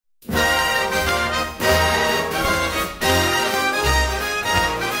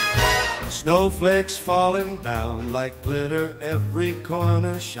Snowflakes falling down like glitter, every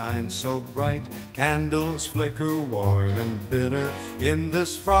corner shines so bright. Candles flicker warm and bitter in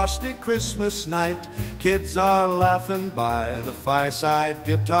this frosty Christmas night. Kids are laughing by the fireside,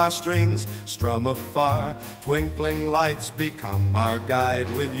 guitar strings strum afar. Twinkling lights become our guide,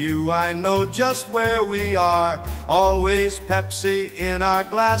 with you I know just where we are. Always Pepsi in our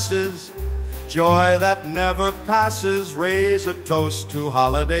glasses, joy that never passes. Raise a toast to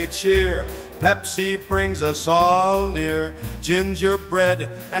holiday cheer. Pepsi brings us all near. Gingerbread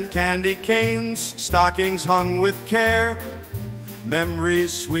and candy canes, stockings hung with care.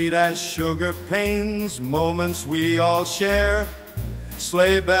 Memories sweet as sugar pains, moments we all share.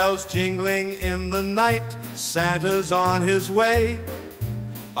 Sleigh bells jingling in the night, Santa's on his way.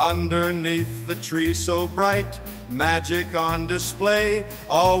 Underneath the tree so bright, magic on display.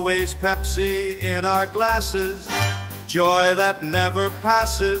 Always Pepsi in our glasses, joy that never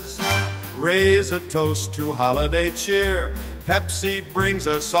passes. Raise a toast to holiday cheer. Pepsi brings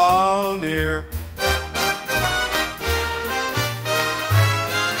us all near.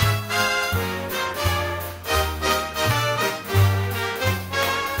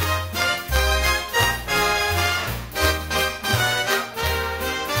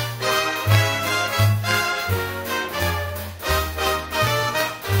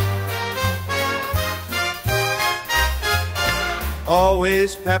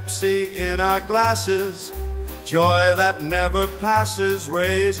 Always Pepsi in our glasses, joy that never passes.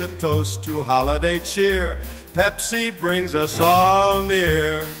 Raise a toast to holiday cheer. Pepsi brings us all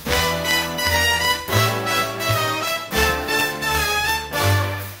near.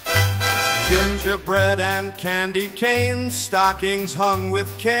 Gingerbread and candy canes, stockings hung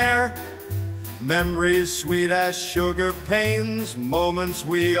with care. Memories sweet as sugar pains, moments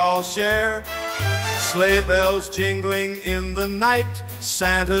we all share. Sleigh bells jingling in the night,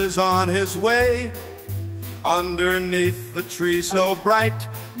 Santa's on his way. Underneath the tree so bright,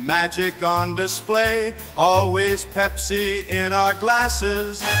 magic on display. Always Pepsi in our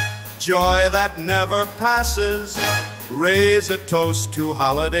glasses, joy that never passes. Raise a toast to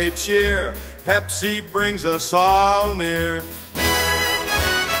holiday cheer. Pepsi brings us all near.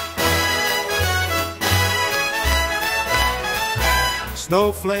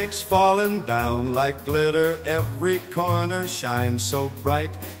 Snowflakes falling down like glitter, every corner shines so bright.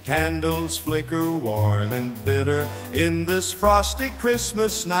 Candles flicker warm and bitter in this frosty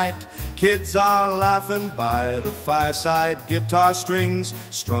Christmas night. Kids are laughing by the fireside, guitar strings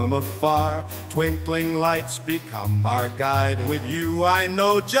strum afar. Twinkling lights become our guide, with you I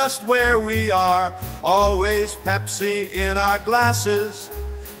know just where we are. Always Pepsi in our glasses,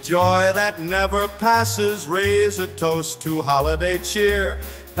 joy that never passes. Raise a toast to holiday cheer.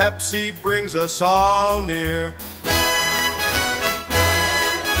 Pepsi brings us all near.